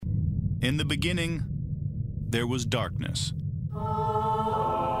In the beginning, there was darkness.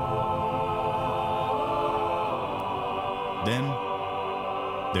 Then,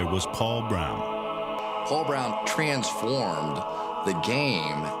 there was Paul Brown. Paul Brown transformed the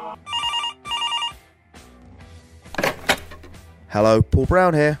game. Hello, Paul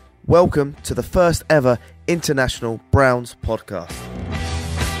Brown here. Welcome to the first ever International Browns podcast.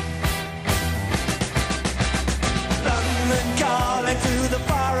 London calling to the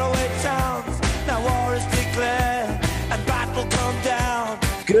faraway towns. Now war is declared and battle come down.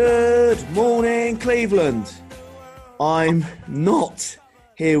 Good morning, Cleveland. I'm not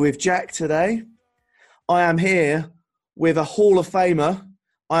here with Jack today. I am here with a Hall of Famer.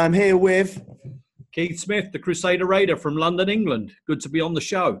 I am here with Keith Smith, the Crusader Raider from London, England. Good to be on the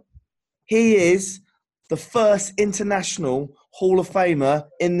show. He is the first international Hall of Famer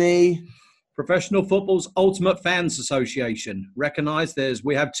in the Professional Football's Ultimate Fans Association. Recognised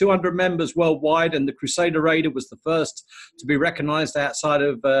we have 200 members worldwide, and the Crusader Raider was the first to be recognised outside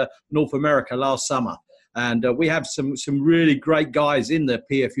of North America last summer. And we have some really great guys in the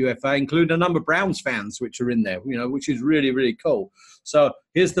PFUFA, including a number of Browns fans, which are in there, which is really, really cool. So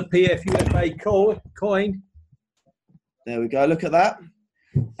here's the PFUFA coin. There we go. Look at that.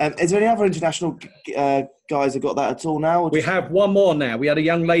 Is there any other international guys that got that at all now? We have one more now. We had a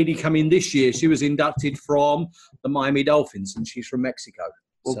young lady come in this year. She was inducted from the Miami Dolphins, and she's from Mexico.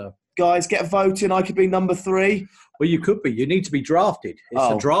 Well, so, guys, get voting. I could be number 3. Well, you could be. You need to be drafted.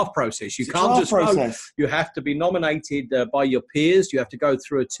 It's a draft process. You can't just vote. You have to be nominated by your peers. You have to go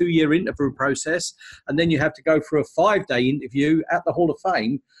through a 2-year interview process, and then you have to go through a 5-day interview at the Hall of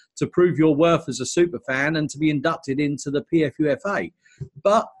Fame to prove your worth as a super fan and to be inducted into the PFUFA.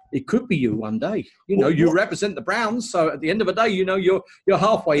 But it could be you one day. You represent the Browns, so at the end of the day, you're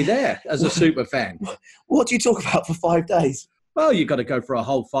halfway there as a super fan. What do you talk about for 5 days? Well, you've got to go for a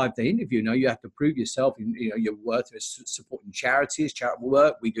whole 5-day interview. You have to prove yourself. Your worth is supporting charities, charitable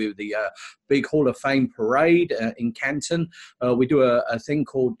work. We do the big Hall of Fame parade in Canton. We do a thing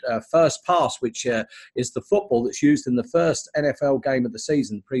called First Pass, which is the football that's used in the first NFL game of the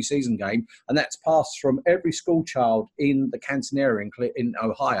season, preseason game, and that's passed from every school child in the Canton area in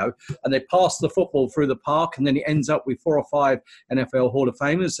Ohio, and they pass the football through the park, and then it ends up with 4 or 5 NFL Hall of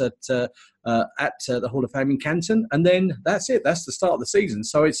Famers at the Hall of Fame in Canton, and then that's it. That's the start of the season.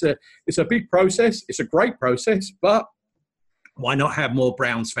 So it's a big process. It's a great process, but why not have more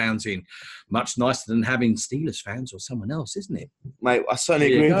Browns fans in? Much nicer than having Steelers fans or someone else, isn't it? Mate, I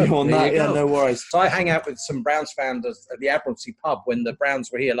certainly agree with you on that. Yeah, no worries. So I hang out with some Browns fans at the Admiralty pub when the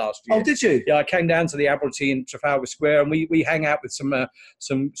Browns were here last year. Oh, did you? Yeah, I came down to the Admiralty in Trafalgar Square, and we hang out with some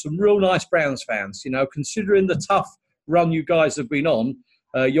real nice Browns fans. Considering the tough run you guys have been on,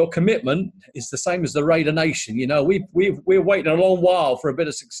 your commitment is the same as the Raider Nation. We're waiting a long while for a bit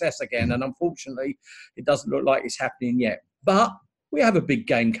of success again, and unfortunately, it doesn't look like it's happening yet. But we have a big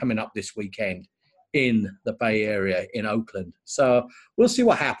game coming up this weekend in the Bay Area in Oakland. So we'll see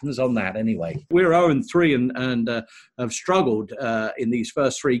what happens on that anyway. We're 0-3 and have struggled in these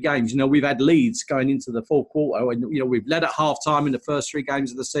first 3 games. We've had leads going into the fourth quarter, and, we've led at halftime in the first 3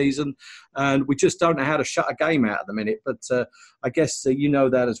 games of the season, and we just don't know how to shut a game out at the minute. But I guess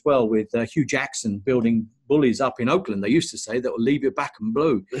that as well with Hugh Jackson building bullies up in Oakland. They used to say that will leave you back and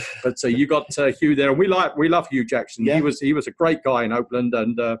blue. But you got Hugh there, and we love Hugh Jackson. Yeah. He was a great guy in Oakland,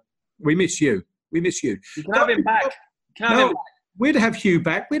 and we miss you. We miss you. You can have him back. We'd have Hugh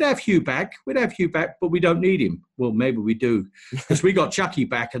back. We'd have Hugh back, but we don't need him. Well, maybe we do, because we got Chucky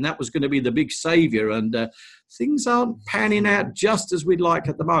back, and that was going to be the big saviour. And things aren't panning out just as we'd like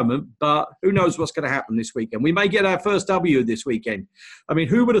at the moment, but who knows what's going to happen this weekend. We may get our first W this weekend. I mean,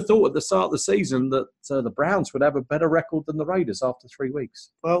 who would have thought at the start of the season that the Browns would have a better record than the Raiders after 3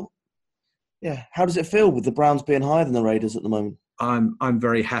 weeks? Well, yeah. How does it feel with the Browns being higher than the Raiders at the moment? I'm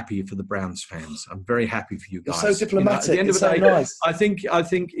very happy for the Browns fans. I'm very happy for you guys. You're so diplomatic. At the end of the day, nice. I think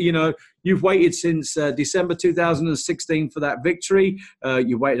you've waited since December 2016 for that victory.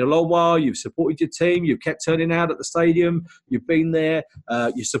 You waited a long while. You've supported your team. You've kept turning out at the stadium. You've been there.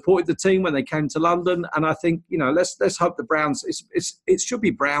 You supported the team when they came to London. And I think let's hope the Browns. It should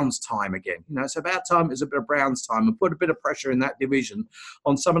be Browns time again. It's about time it's a bit of Browns time, and put a bit of pressure in that division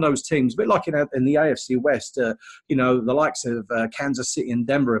on some of those teams. A bit like in the AFC West. The likes of Kansas City and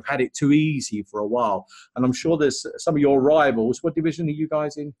Denver have had it too easy for a while. And I'm sure there's some of your rivals. What division are you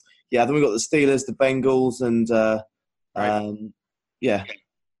guys in? Yeah, then we've got the Steelers, the Bengals, and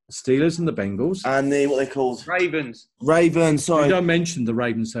Steelers and the Bengals. And what they called? Ravens. Ravens, sorry. We don't mention the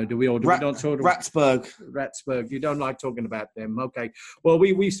Ravens, though, do we? Or do we not talk about Ratsburg. You don't like talking about them. Okay. Well,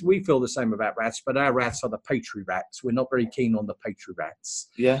 we feel the same about Rats, but our Rats are the Patriot Rats. We're not very keen on the Patriot Rats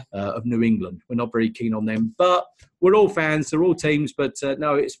of New England. We're not very keen on them. But we're all fans. They're all teams. But,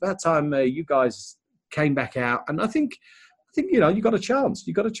 no, it's about time you guys came back out. And I think you got a chance.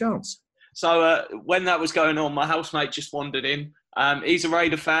 You got a chance. So when that was going on, my housemate just wandered in. He's a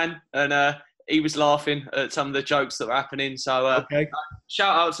Raider fan, and he was laughing at some of the jokes that were happening. So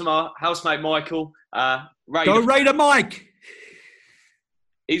shout out to my housemate Michael. Go Raider Mike!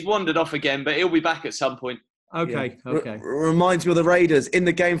 He's wandered off again, but he'll be back at some point. Okay. Reminds me of the Raiders, in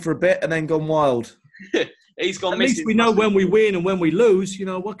the game for a bit and then gone wild. He's gone At missing. least we know when we win and when we lose.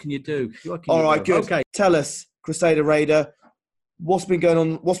 What can you do? All right, good. Okay. Tell us, Crusader Raider, what's been going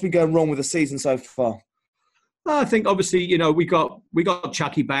on? What's been going wrong with the season so far? I think obviously, we got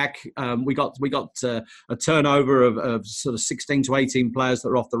Chucky back. We got a turnover of sort of 16 to 18 players that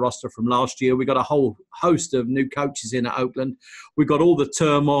are off the roster from last year. We got a whole host of new coaches in at Oakland. We got all the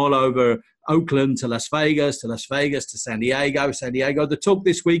turmoil over Oakland to Las Vegas to San Diego. The talk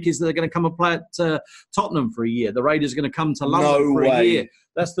this week is that they're going to come and play at Tottenham for a year. The Raiders are going to come to London for a year.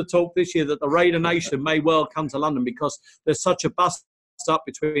 That's the talk this year, that the Raider Nation may well come to London because there's such a bust up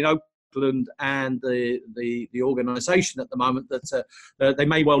between Oakland and the organisation at the moment that they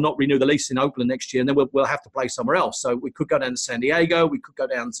may well not renew the lease in Oakland next year, and then we'll have to play somewhere else. So we could go down to San Diego, we could go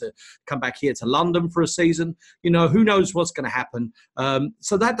down to come back here to London for a season. Who knows what's going to happen.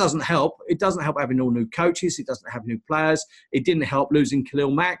 So that doesn't help. It doesn't help having all new coaches. It doesn't have new players. It didn't help losing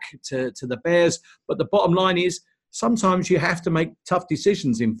Khalil Mack to the Bears. But the bottom line is sometimes you have to make tough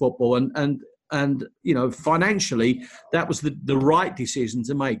decisions in football, and financially, that was the right decision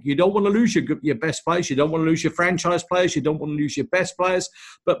to make. You don't want to lose your best players. You don't want to lose your franchise players. You don't want to lose your best players.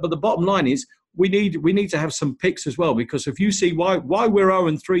 But the bottom line is we need to have some picks as well, because if you see why we're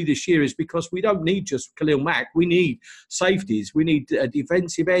 0-3 this year is because we don't need just Khalil Mack. We need safeties. We need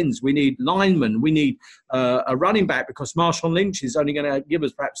defensive ends. We need linemen. We need a running back, because Marshawn Lynch is only going to give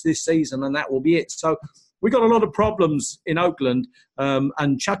us perhaps this season, and that will be it. So we got a lot of problems in Oakland,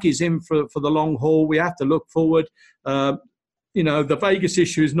 and Chucky's in for the long haul. We have to look forward. The Vegas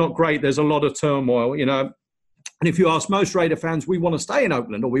issue is not great. There's a lot of turmoil, And if you ask most Raider fans, we want to stay in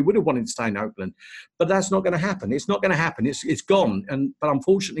Oakland, or we would have wanted to stay in Oakland. But that's not going to happen. It's not going to happen. It's gone. But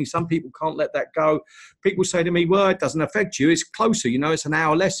unfortunately, some people can't let that go. People say to me, well, it doesn't affect you. It's closer. It's an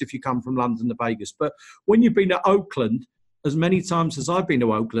hour less if you come from London to Vegas. But when you've been to Oakland, as many times as I've been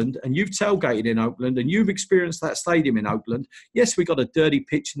to Oakland, and you've tailgated in Oakland, and you've experienced that stadium in Oakland, yes, we got a dirty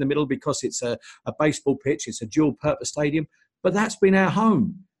pitch in the middle because it's a baseball pitch, it's a dual-purpose stadium, but that's been our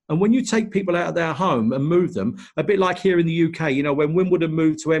home. And when you take people out of their home and move them, a bit like here in the UK, when Wimbledon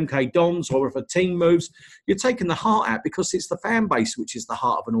moved to MK Dons, or if a team moves, you're taking the heart out, because it's the fan base which is the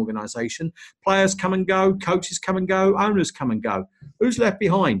heart of an organisation. Players come and go, coaches come and go, owners come and go. Who's left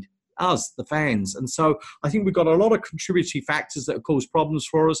behind? Us, the fans. And so I think we've got a lot of contributory factors that have caused problems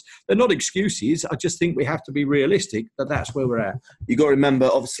for us. They're not excuses. I just think we have to be realistic that that's where we're at. You got to remember,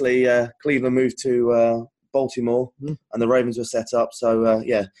 obviously, Cleveland moved to Baltimore, and the Ravens were set up. So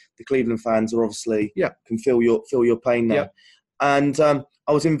the Cleveland fans are obviously can feel your pain now. Yeah. And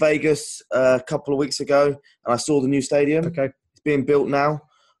I was in Vegas a couple of weeks ago, and I saw the new stadium. Okay, it's being built now.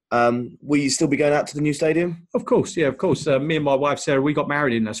 Will you still be going out to the new stadium? Of course, yeah, of course. Me and my wife Sarah, we got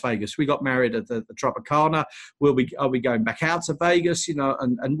married in Las Vegas. We got married at the Tropicana. I'll be going back out to Vegas,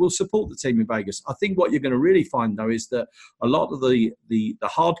 and we'll support the team in Vegas. I think what you're going to really find, though, is that a lot of the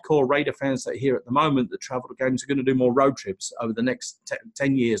hardcore Raider fans that are here at the moment that travel to games are going to do more road trips over the next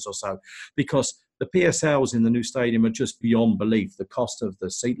 10 years or so, because the PSLs in the new stadium are just beyond belief. The cost of the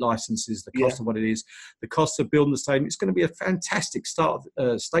seat licenses, the cost of what it is, the cost of building the stadium. It's going to be a fantastic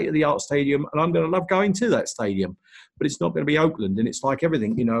state-of-the-art stadium, and I'm going to love going to that stadium. But it's not going to be Oakland, and it's like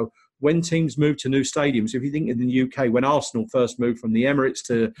everything, when teams move to new stadiums, if you think in the UK, when Arsenal first moved from the Emirates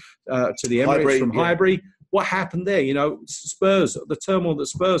to the Emirates from Highbury, what happened there? Spurs, the turmoil that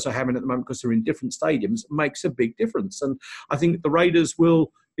Spurs are having at the moment because they're in different stadiums makes a big difference. And I think the Raiders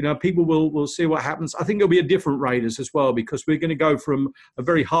will, people will see what happens. I think it'll be a different Raiders as well, because we're going to go from a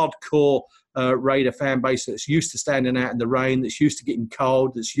very hardcore Raider fan base that's used to standing out in the rain, that's used to getting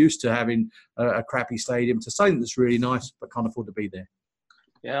cold, that's used to having a crappy stadium, to something that's really nice but can't afford to be there.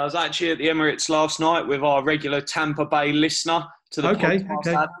 Yeah, I was actually at the Emirates last night with our regular Tampa Bay listener to the podcast.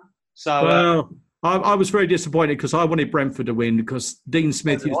 Adam. So, I was very disappointed because I wanted Brentford to win, because Dean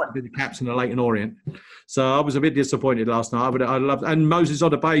Smith used to be the captain of Leyton Orient. So I was a bit disappointed last night. I loved, and Moses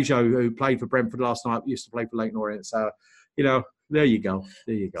Odebajo, who played for Brentford last night, used to play for Leyton Orient. So, There you go.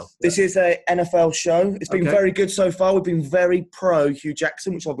 There you go. This is a NFL show. It's been very good so far. We've been very pro Hugh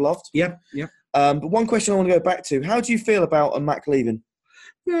Jackson, which I've loved. Yeah, yeah. But one question I want to go back to: how do you feel about Mac leaving?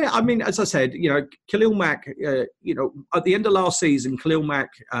 Yeah, I mean, as I said, Khalil Mack, at the end of last season, Khalil Mack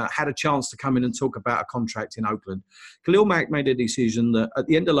had a chance to come in and talk about a contract in Oakland. Khalil Mack made a decision that at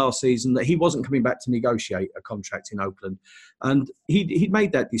the end of last season that he wasn't coming back to negotiate a contract in Oakland. And he'd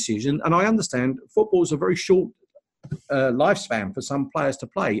made that decision. And I understand football's a very short lifespan for some players to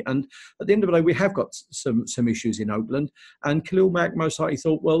play, and at the end of the day we have got some issues in Oakland, and Khalil Mack most likely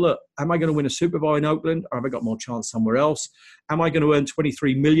thought, well, look, am I going to win a Super Bowl in Oakland, or have I got more chance somewhere else? Am I going to earn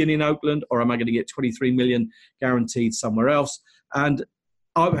 23 million in Oakland, or am I going to get 23 million guaranteed somewhere else? And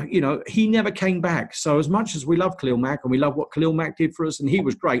he never came back. So as much as we love Khalil Mack and we love what Khalil Mack did for us, and he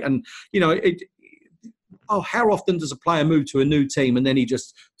was great, and how often does a player move to a new team and then he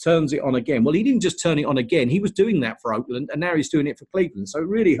just turns it on again? Well, he didn't just turn it on again. He was doing that for Oakland, and now he's doing it for Cleveland. So it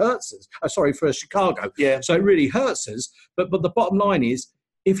really hurts us. For Chicago. Yeah. So it really hurts us. But the bottom line is,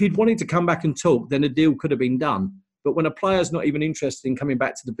 if he'd wanted to come back and talk, then a deal could have been done. But when a player's not even interested in coming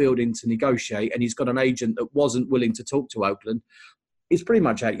back to the building to negotiate, and he's got an agent that wasn't willing to talk to Oakland, it's pretty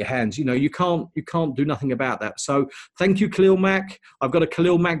much out of your hands. You can't do nothing about that. So thank you, Khalil Mack. I've got a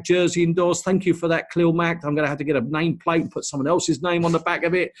Khalil Mack jersey endorsed. Thank you for that, Khalil Mack. I'm going to have to get a name plate and put someone else's name on the back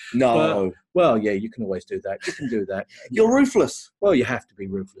of it. No. Well, yeah, you can always do that. You can do that. You're ruthless. Well, you have to be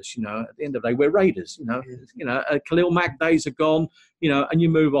ruthless. At the end of the day, we're Raiders. Khalil Mack days are gone. And you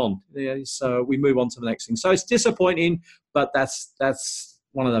move on. Yeah, so we move on to the next thing. So it's disappointing, but that's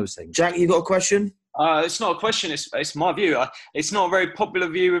one of those things. Jack, you got a question? It's not a question. It's my view. It's not a very popular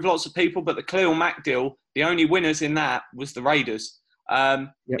view with lots of people, but the Khalil Mack deal, the only winners in that was the Raiders.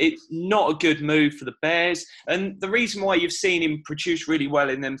 It's not a good move for the Bears. And the reason why you've seen him produce really well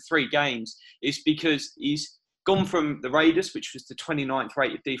in them 3 games is because he's gone from the Raiders, which was the 29th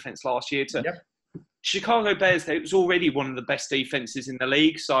rated defense last year, to Chicago Bears. It was already one of the best defenses in the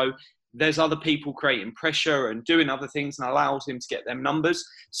league. So there's other people creating pressure and doing other things, and allows him to get them numbers.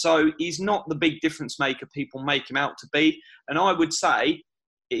 So he's not the big difference maker people make him out to be. And I would say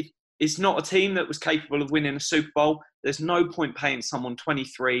it's not a team that was capable of winning a Super Bowl. There's no point paying someone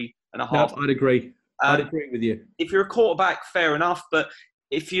 23 and a half. No, I'd agree. I'd agree with you. If you're a quarterback, fair enough. But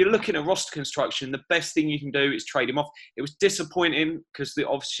if you're looking at roster construction, the best thing you can do is trade him off. It was disappointing because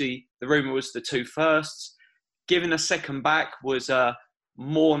obviously the rumour was the 2 firsts. Giving a second back was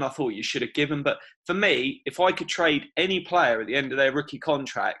more than I thought you should have given. But for me, if I could trade any player at the end of their rookie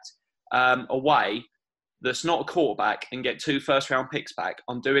contract away that's not a quarterback and get 2 first-round picks back,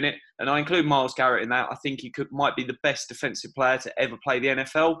 I'm doing it. And I include Myles Garrett in that. I think he might be the best defensive player to ever play the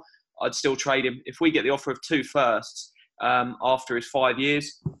NFL. I'd still trade him. If we get the offer of 2 firsts after his 5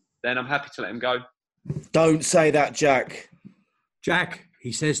 years, then I'm happy to let him go. Don't say that, Jack. Jack,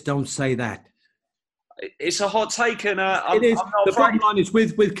 he says don't say that. It's a hot take, and it is. The bottom line is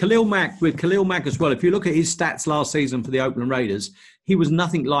with Khalil Mack as well. If you look at his stats last season for the Oakland Raiders, he was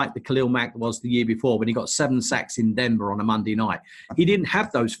nothing like the Khalil Mack was the year before when he got 7 sacks in Denver on a Monday night. He didn't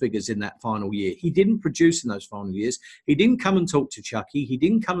have those figures in that final year. He didn't produce in those final years. He didn't come and talk to Chucky. He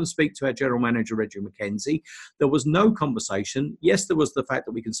didn't come and speak to our general manager, Reggie McKenzie. There was no conversation. Yes, there was the fact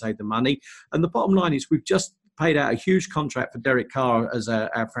that we can save the money. And the bottom line is we've just paid out a huge contract for Derek Carr as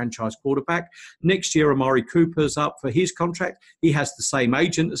our franchise quarterback. Next year, Amari Cooper's up for his contract. He has the same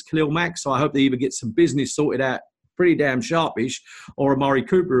agent as Khalil Mack, so I hope they either get some business sorted out pretty damn sharpish, or Amari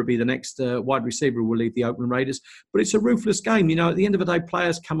Cooper will be the next wide receiver who will lead the Oakland Raiders. But it's a ruthless game. At the end of the day,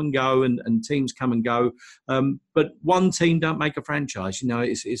 players come and go and teams come and go. But one team don't make a franchise.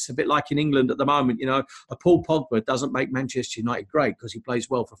 It's a bit like in England at the moment. A Paul Pogba doesn't make Manchester United great because he plays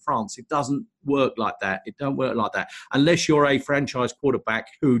well for France. It doesn't work like that. It don't work like that. Unless you're a franchise quarterback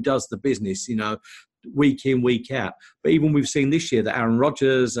who does the business, week in, week out. But even we've seen this year that Aaron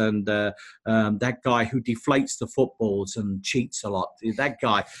Rodgers and that guy who deflates the footballs and cheats a lot, that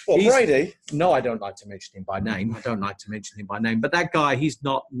guy. What, Brady? No, I don't like to mention him by name. But that guy, he's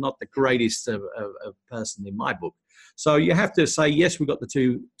not the greatest of person in my book. So you have to say, yes, we got the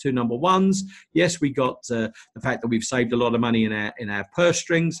two number ones. Yes, we got the fact that we've saved a lot of money in our purse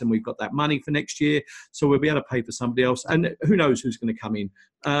strings, and we've got that money for next year. So we'll be able to pay for somebody else. And who knows who's going to come in.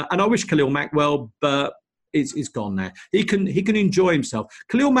 And I wish Khalil Mack well, but it's gone now. He can enjoy himself.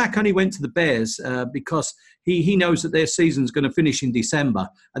 Khalil Mack only went to the Bears because he knows that their season's going to finish in December,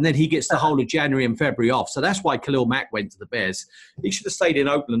 and then he gets the whole of January and February off. So that's why Khalil Mack went to the Bears. He should have stayed in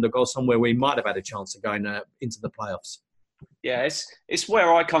Oakland or gone somewhere where he might have had a chance of going into the playoffs. Yeah, it's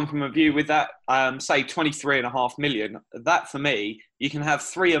where I come from a view with that, say, 23.5 million. That, for me, you can have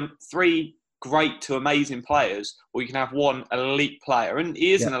three great to amazing players, or you can have one elite player. And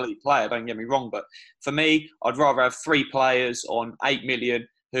he is an elite player, don't get me wrong. But for me, I'd rather have 3 players on 8 million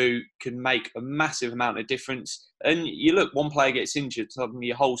who can make a massive amount of difference. And you look, one player gets injured, suddenly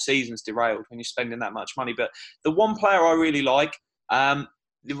your whole season's derailed when you're spending that much money. But the one player I really like, the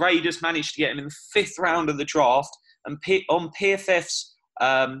Raiders managed to get him in the 5th round of the draft. And on PFF's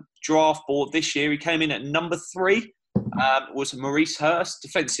draft board this year, he came in at number 3. Was Maurice Hurst,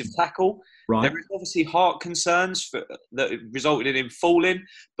 defensive tackle. Right. There is obviously heart concerns that resulted in him falling.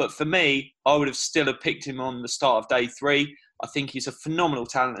 But for me, I would have still picked him on the start of day 3. I think he's a phenomenal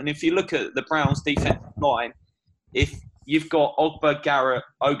talent. And if you look at the Browns' defensive line, if you've got Ogba, Garrett,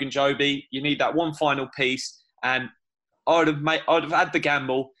 Ogunjobi, you need that one final piece. And I'd have had the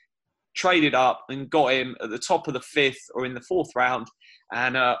gamble, traded up and got him at the top of the 5th or in the 4th round.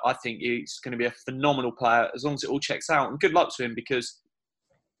 And I think he's going to be a phenomenal player as long as it all checks out. And good luck to him because...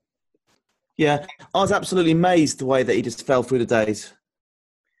 Yeah, I was absolutely amazed the way that he just fell through the days.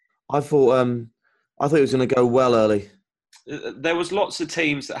 I thought it was going to go well early. There was lots of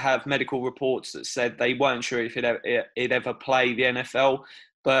teams that have medical reports that said they weren't sure if he'd ever play the NFL.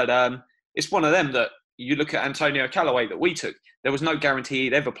 But it's one of them that you look at Antonio Callaway that we took. There was no guarantee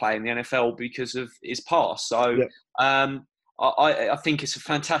he'd ever play in the NFL because of his past. So I think it's a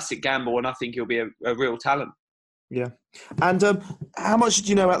fantastic gamble, and I think he'll be a real talent. Yeah. And how much do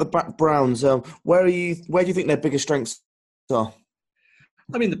you know about the Browns? Where do you think their biggest strengths are?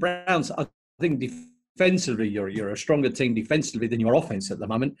 I mean, the Browns, I think defensively, you're a stronger team defensively than your offense at the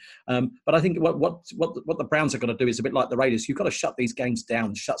moment. But I think what the Browns are going to do is a bit like the Raiders. You've got to shut these games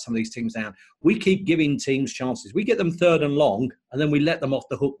down, shut some of these teams down. We keep giving teams chances. We get them 3rd and long, and then we let them off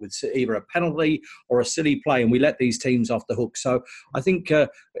the hook with either a penalty or a silly play, and we let these teams off the hook. So I think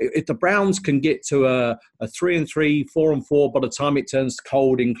if the Browns can get to a 3-3, 4-4 by the time it turns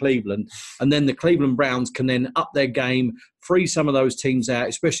cold in Cleveland, and then the Cleveland Browns can then up their game, free some of those teams out,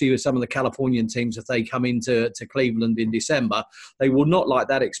 especially with some of the Californian teams, if they come into Cleveland in December, they will not like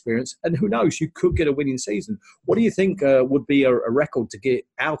that experience. And who knows, you could get a winning season. What do you think would be a record to get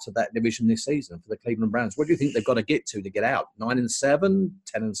out of that division this season for the Cleveland Browns? What do you think they've got to get to get out? 9-7,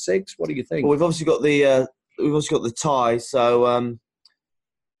 10-6? What do you think? Well, we've obviously got the tie, so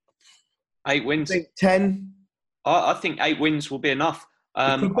 8 wins. I think 10. I think 8 wins will be enough.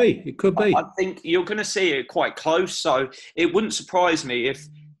 It could be. I think you're going to see it quite close. So it wouldn't surprise me if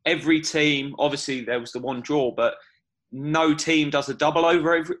every team, obviously there was the one draw, but no team does a double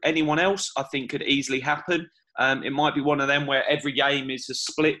over anyone else. I think could easily happen. It might be one of them where every game is a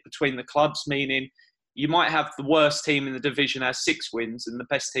split between the clubs, meaning you might have the worst team in the division has 6 wins and the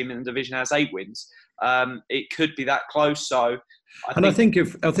best team in the division has 8 wins. It could be that close. So I think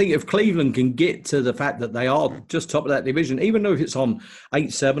if Cleveland can get to the fact that they are just top of that division, even though if it's on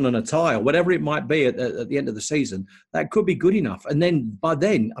 8-7 and a tie or whatever it might be at the end of the season, that could be good enough. And then by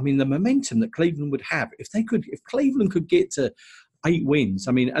then, I mean, the momentum that Cleveland would have, if Cleveland could get to 8 wins,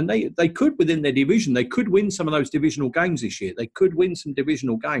 I mean, and they could within their division, they could win some of those divisional games this year. They could win some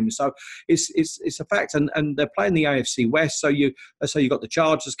divisional games. So it's a fact, and they're playing the AFC West. So you've got the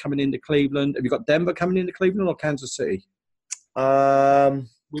Chargers coming into Cleveland. Have you got Denver coming into Cleveland or Kansas City?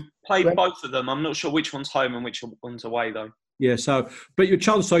 We've played both of them. I'm not sure which one's home and which one's away, though. Yeah, but your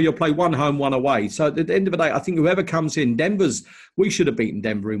chance, so you'll play one home, one away. So at the end of the day, I think whoever comes in, we should have beaten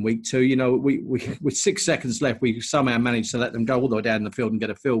Denver in week 2. You know, we with 6 seconds left, we somehow managed to let them go all the way down the field and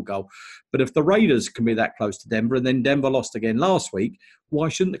get a field goal. But if the Raiders can be that close to Denver, and then Denver lost again last week, why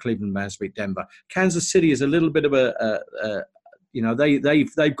shouldn't the Cleveland Browns beat Denver? Kansas City is a little bit of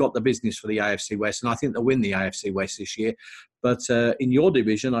they've got the business for the AFC West, and I think they'll win the AFC West this year. But in your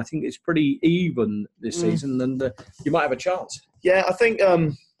division, I think it's pretty even this season, and you might have a chance. Yeah, I think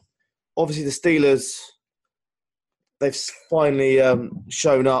obviously the Steelers, they've finally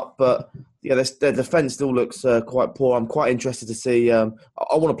shown up, but yeah, their defence still looks quite poor. I'm quite interested to see. I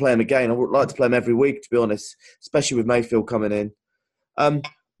want to play them again. I would like to play them every week, to be honest, especially with Mayfield coming in.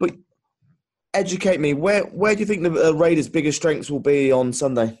 But educate me. Where do you think the Raiders' biggest strengths will be on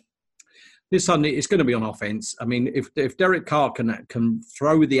Sunday? This Sunday, it's going to be on offense. I mean, if Derek Carr can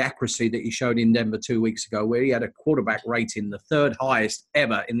throw with the accuracy that he showed in Denver 2 weeks ago, where he had a quarterback rating, the 3rd highest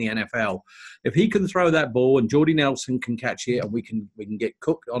ever in the NFL, if he can throw that ball and Jordy Nelson can catch it, and we can get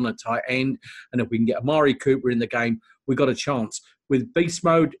Cook on a tight end, and if we can get Amari Cooper in the game, we've got a chance. With beast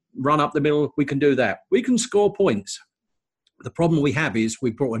mode, run up the middle, we can do that. We can score points. The problem we have is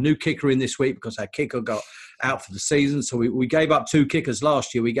we brought a new kicker in this week because our kicker got out for the season. So we gave up 2 kickers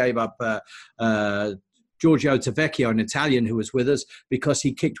last year. We gave up Giorgio Tavecchio, an Italian who was with us, because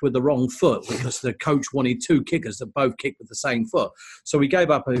he kicked with the wrong foot, because the coach wanted two kickers that both kicked with the same foot. So we gave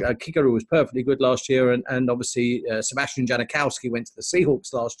up a kicker who was perfectly good last year, and obviously Sebastian Janikowski went to the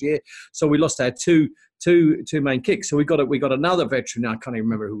Seahawks last year. So we lost our two main kicks. So we got another veteran. I can't even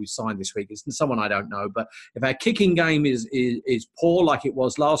remember who we signed this week. It's someone I don't know. But if our kicking game is poor like it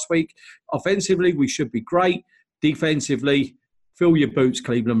was last week, offensively we should be great. Defensively, fill your boots,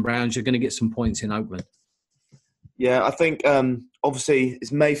 Cleveland Browns. You're going to get some points in Oakland. Yeah, I think obviously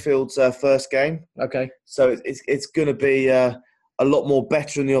it's Mayfield's first game. Okay. So it's going to be a lot more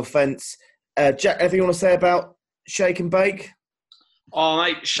better in the offence. Jack, anything you want to say about Shake and Bake? Oh,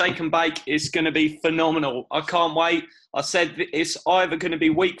 mate, Shake and Bake is going to be phenomenal. I can't wait. I said it's either going to be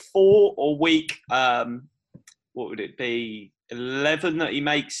week 4 or week, what would it be, 11 that he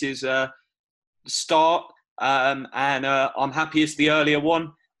makes his start. And I'm happy it's the earlier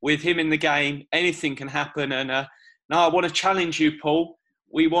one. With him in the game, anything can happen. And now I want to challenge you, Paul.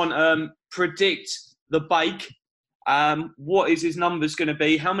 We want predict the Bake. What is his numbers going to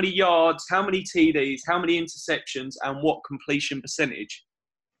be? How many yards, how many TDs, how many interceptions, and what completion percentage?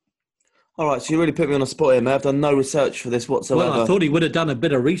 All right, so you really put me on the spot here, mate. I've done no research for this whatsoever. Well, I thought he would have done a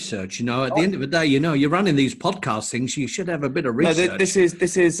bit of research. At the end of the day, you're running these podcast things. You should have a bit of research. No, this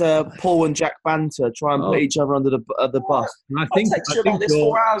is Paul and Jack banter. Try and put each other under the bus. And I texted you about this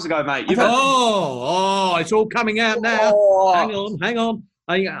 4 hours ago, mate. It's all coming out now. Hang on.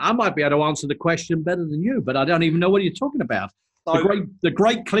 I might be able to answer the question better than you, but I don't even know what you're talking about. So, the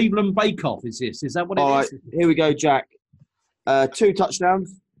great Cleveland Bake Off is this? Is that what it is? All right, here we go, Jack. 2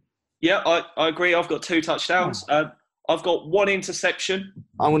 touchdowns. Yeah, I agree. I've got 2 touchdowns. I've got 1 interception.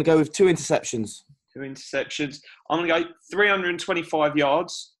 I'm going to go with 2 interceptions. 2 interceptions. I'm going to go 325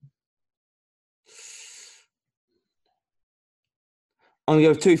 yards. I'm going to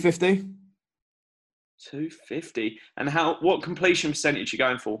go with 250. 250. And what completion percentage are you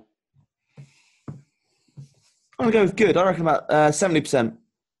going for? I'm going to go with good. I reckon about 70%.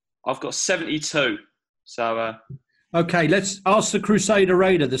 I've got 72. So... Okay, let's ask the Crusader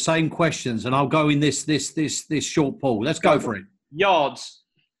Raider the same questions, and I'll go in this short pool. Let's go for it. Yards,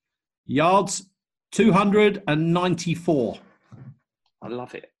 294. I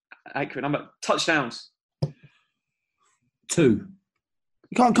love it. Accurate number. Touchdowns, 2. You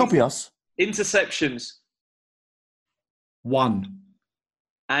can't copy us. interceptions, 1.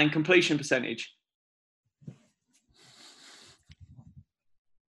 and completion percentage,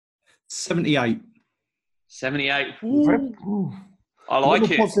 78. 78. Ooh. I like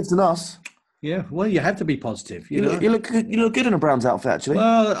more it. positive than us. Yeah, well, you have to be positive. You look good in a Browns outfit, actually.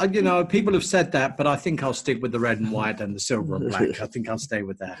 Well, people have said that, but I think I'll stick with the red and white and the silver and black. I think I'll stay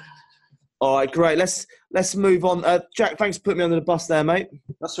with that. All right, great. Let's move on. Jack, thanks for putting me under the bus there, mate.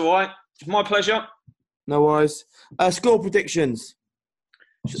 That's all right. It's my pleasure. No worries. Score predictions.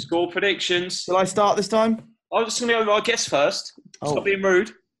 Score predictions. Shall I start this time? I'm just going to go with our guess first. Stop being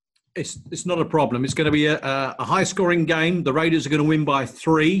rude. It's not a problem. It's going to be a high-scoring game. The Raiders are going to win by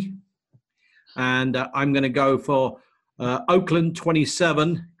 3. And I'm going to go for Oakland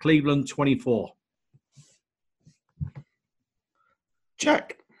 27, Cleveland 24.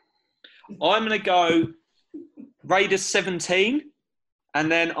 Jack. I'm going to go Raiders 17.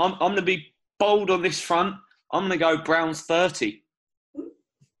 And then I'm going to be bold on this front. I'm going to go Browns 30.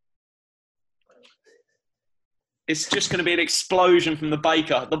 It's just going to be an explosion from the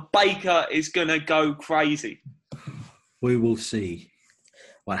Baker. The Baker is going to go crazy. We will see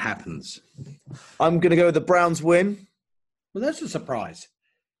what happens. I'm going to go with the Browns win. Well, that's a surprise.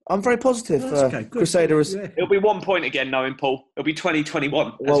 I'm very positive. Okay, good. Crusader is... Yeah. It'll be 1 point again, knowing Paul. It'll be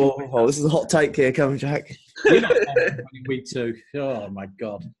 2021. Whoa, this is a hot take here, coming, Jack. Week 2. Oh, my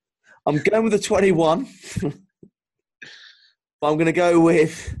God. I'm going with the 21. But I'm going to go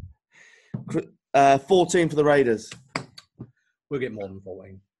with 14 for the Raiders. We'll get more than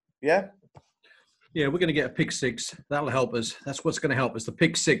 14. Yeah? Yeah, we're going to get a pick 6. That'll help us. That's what's going to help us. The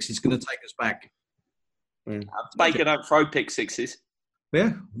pick 6 is going to take us back. Baker don't throw pick 6s.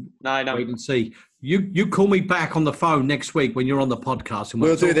 Yeah? No, no. Wait and see. You call me back on the phone next week when you're on the podcast. And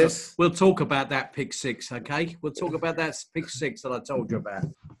we'll do this. We'll talk about that pick 6, okay? We'll talk about that pick 6 that I told you about.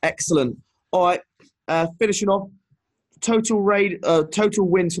 Excellent. All right. Finishing off. Total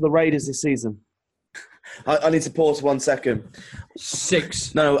wins for the Raiders this season. I need to pause 1 second.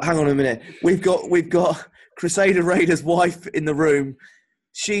 6. No, hang on a minute. We've got Crusader Raider's wife in the room.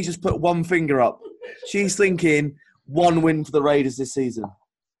 She just put 1 finger up. She's thinking 1 win for the Raiders this season.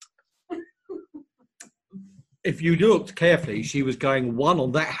 If you looked carefully, she was going 1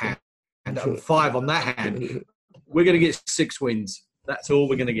 on that hand and 5 on that hand. We're going to get 6 wins. That's all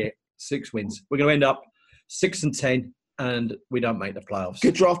we're going to get. 6 wins. We're going to end up 6-10, and we don't make the playoffs.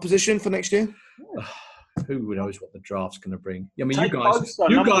 Good draft position for next year? Who knows what the draft's going to bring? I mean, Take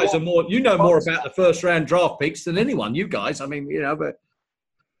you guys are more. You know more about the first round draft picks than anyone. You guys, I mean, but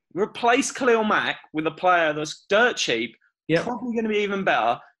replace Khalil Mack with a player that's dirt cheap. Yep. Probably going to be even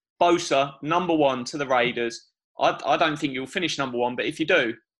better. Bosa, number 1 to the Raiders. I don't think you'll finish number 1, but if you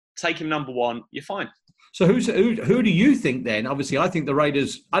do, take him number 1. You're fine. So who do you think then? Obviously, I think the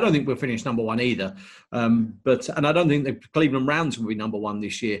Raiders. I don't think we'll finish number 1 either. And I don't think the Cleveland Browns will be number 1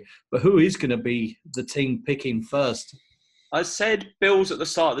 this year. But who is going to be the team picking first? I said Bills at the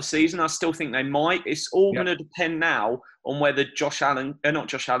start of the season. I still think they might. It's all going to depend now on whether Josh Rosen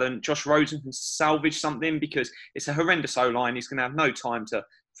can salvage something, because it's a horrendous O-line. He's going to have no time to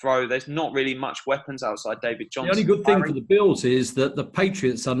throw. There's not really much weapons outside David Johnson. The only good thing for the Bills is that the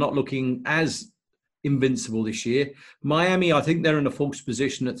Patriots are not looking as invincible this year. Miami, I think they're in a false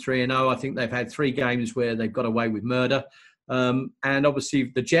position at 3-0. I think they've had 3 games where they've got away with murder. And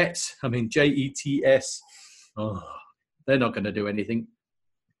obviously the Jets, I mean, Jets, they're not going to do anything.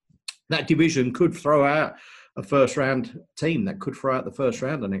 That division could throw out a first-round team. That could throw out the first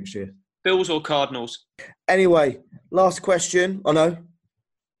rounder next year. Bills or Cardinals? Anyway, last question. Oh, no.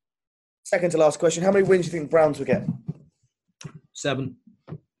 Second to last question. How many wins do you think Browns will get? 7.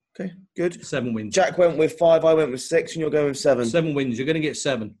 Okay, good. 7 wins. Jack went with 5. I went with 6, and you're going with 7. 7 wins. You're going to get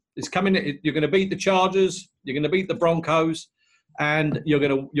 7. It's coming. You're going to beat the Chargers. You're going to beat the Broncos, and you're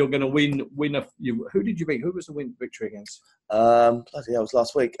going to win. Who did you beat? Who was the victory against? Bloody hell, it was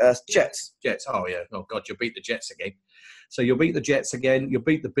last week. Jets. Jets. Oh yeah. Oh God, you'll beat the Jets again. So you'll beat the Jets again. You'll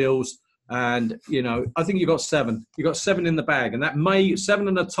beat the Bills, and I think you got 7. You got 7 in the bag, and that 7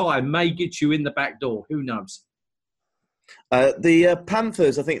 and a tie may get you in the back door. Who knows? The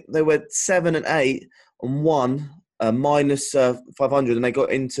Panthers, I think they were 7 and 8 and 1 minus 500, and they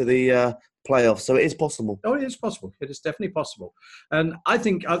got into the playoffs. So it is possible. Oh, it is possible. It is definitely possible. And I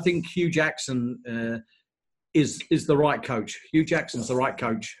think Hugh Jackson is the right coach. Hugh Jackson's the right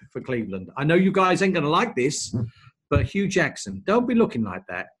coach for Cleveland. I know you guys ain't going to like this, but Hugh Jackson, don't be looking like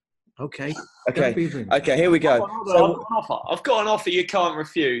that. Okay. Okay, here we go. I've got an offer you can't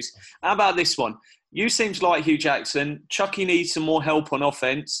refuse. How about this one? You seem to like Hugh Jackson. Chucky needs some more help on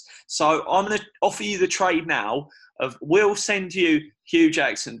offense. So I'm going to offer you the trade now of we'll send you Hugh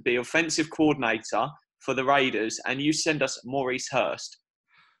Jackson to be offensive coordinator for the Raiders, and you send us Maurice Hurst.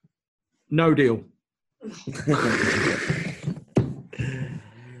 No deal.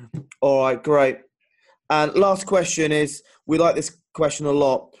 All right, great. And last question is, we like this question a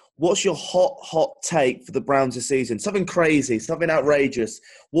lot. What's your hot take for the Browns this season? Something crazy, something outrageous.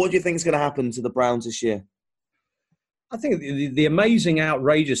 What do you think is going to happen to the Browns this year? I think the amazing,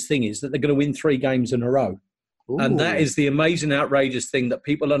 outrageous thing is that they're going to win 3 games in a row. Ooh. And that is the amazing, outrageous thing that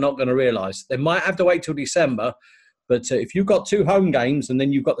people are not going to realise. They might have to wait till December, but if you've got 2 home games and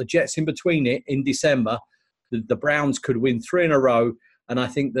then you've got the Jets in between it in December, the Browns could win 3 in a row. And I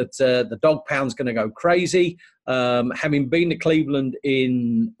think that the dog pound's going to go crazy. Having been to Cleveland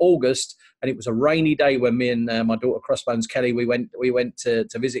in August, and it was a rainy day when me and my daughter Crossbones Kelly, we went to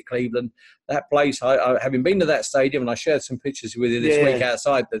visit Cleveland. That place, I having been to that stadium, and I shared some pictures with you this week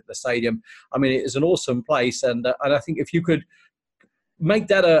outside the stadium. I mean, it is an awesome place, and I think if you could make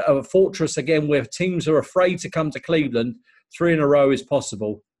that a fortress again, where teams are afraid to come to Cleveland, 3 in a row is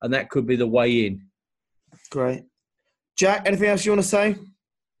possible, and that could be the way in. Great. Jack, anything else you want to say?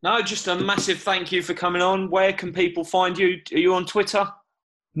 No, just a massive thank you for coming on. Where can people find you? Are you on Twitter?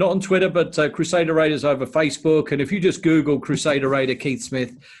 Not on Twitter, but Crusader Raiders over Facebook. And if you just Google Crusader Raider Keith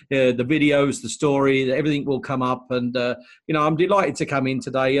Smith, the videos, the story, everything will come up. And, I'm delighted to come in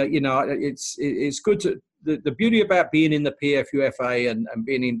today. It's good to... The beauty about being in the PFUFA and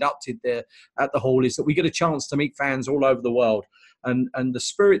being inducted there at the Hall is that we get a chance to meet fans all over the world. And the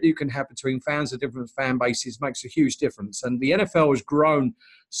spirit that you can have between fans of different fan bases makes a huge difference. And the NFL has grown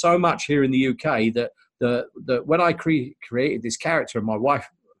so much here in the UK that when I created this character, and my wife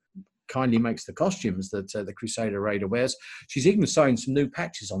kindly makes the costumes that the Crusader Raider wears, she's even sewing some new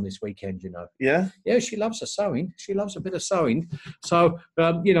patches on this weekend, Yeah? Yeah, she loves her sewing. She loves a bit of sewing. So,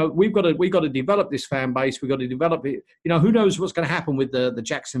 we've got to develop this fan base. We've got to develop it. Who knows what's going to happen with the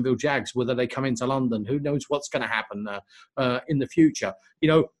Jacksonville Jags, whether they come into London. Who knows what's going to happen in the future.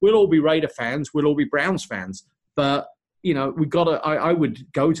 We'll all be Raider fans. We'll all be Browns fans. But, I would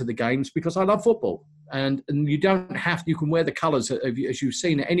go to the games because I love football. And you don't have to, you can wear the colours, as you've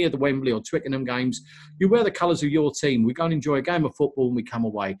seen at any of the Wembley or Twickenham games, you wear the colours of your team. We go and enjoy a game of football and we come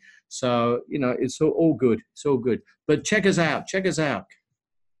away. So, it's all good. It's all good. But check us out.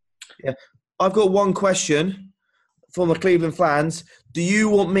 Yeah. I've got one question from the Cleveland fans. Do you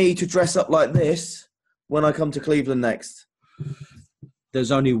want me to dress up like this when I come to Cleveland next?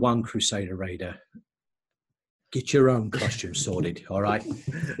 There's only one Crusader Raider. Get your own costume sorted, all right?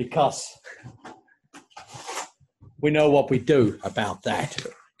 Because we know what we do about that.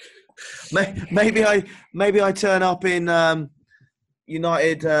 Maybe I turn up in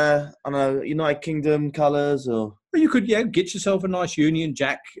United, I don't know, United Kingdom colours, or you could get yourself a nice Union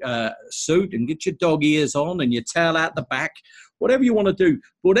Jack suit and get your dog ears on and your tail out the back. Whatever you want to do,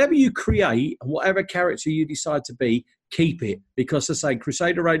 whatever you create and whatever character you decide to be, keep it. Because as I say,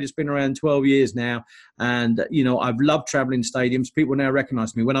 Crusader Raider's been around 12 years now. And, I've loved traveling stadiums. People now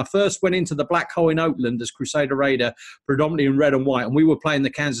recognize me. When I first went into the Black Hole in Oakland as Crusader Raider, predominantly in red and white, and we were playing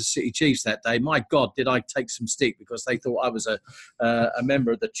the Kansas City Chiefs that day, my God, did I take some stick because they thought I was a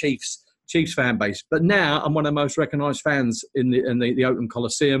member of the Chiefs fan base. But now I'm one of the most recognized fans in the Oakland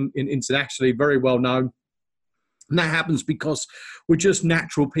Coliseum, internationally, very well known. And that happens because we're just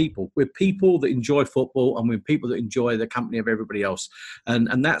natural people. We're people that enjoy football, and we're people that enjoy the company of everybody else.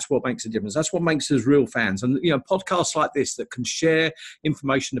 And that's what makes a difference. That's what makes us real fans. And, podcasts like this that can share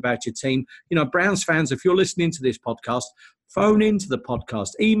information about your team. Browns fans, if you're listening to this podcast, phone into the podcast,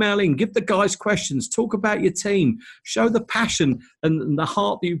 email in, give the guys questions, talk about your team, show the passion and the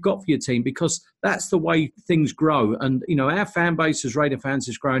heart that you've got for your team, because that's the way things grow. And, our fan base as Raider fans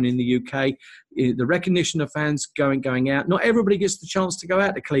has grown in the UK. The recognition of fans going out. Not everybody gets the chance to go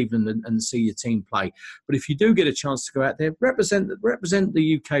out to Cleveland and see your team play. But if you do get a chance to go out there, represent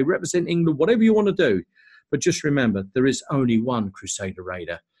the UK, represent England, whatever you want to do. But just remember, there is only one Crusader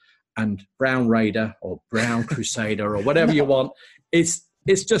Raider. And Brown Raider or Brown Crusader or whatever you want, it's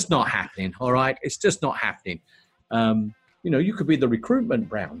just not happening, all right? It's just not happening. You could be the recruitment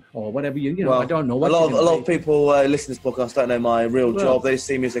Brown or whatever I don't know. What a lot of people listen to this podcast don't know my real job. They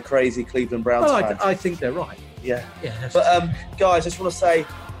see me as a crazy Cleveland Browns fan. I think they're right. Yeah. But guys, I just want to say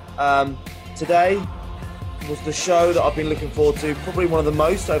today was the show that I've been looking forward to, probably one of the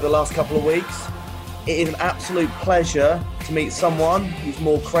most over the last couple of weeks. It is an absolute pleasure to meet someone who's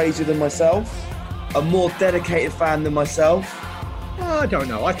more crazy than myself, a more dedicated fan than myself. I don't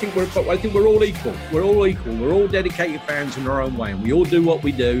know. I think we're all equal. We're all equal. We're all dedicated fans in our own way, and we all do what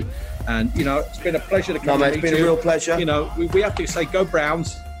we do. And it's been a pleasure to come. No, mate, it's been a real pleasure. We have to say go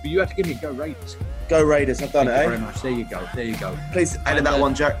Browns, but you have to give me go Raiders. Go Raiders. I've done Thank it. you very much. There you go. Please edit that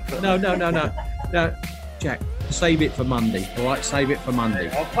one, Jack. No, Jack. Save it for Monday, all right? Save it for Monday.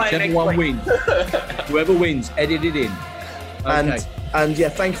 Whichever one wins, whoever wins, edit it in. Okay. And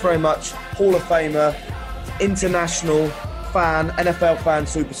thank you very much, Hall of Famer, international fan, NFL fan,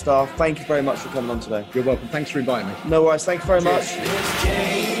 superstar. Thank you very much for coming on today. You're welcome. Thanks for inviting me. No worries. Thank you very much. There's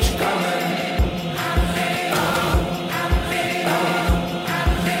change coming.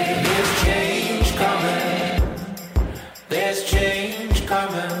 There's change coming. There's change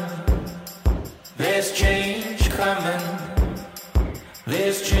coming. There's change.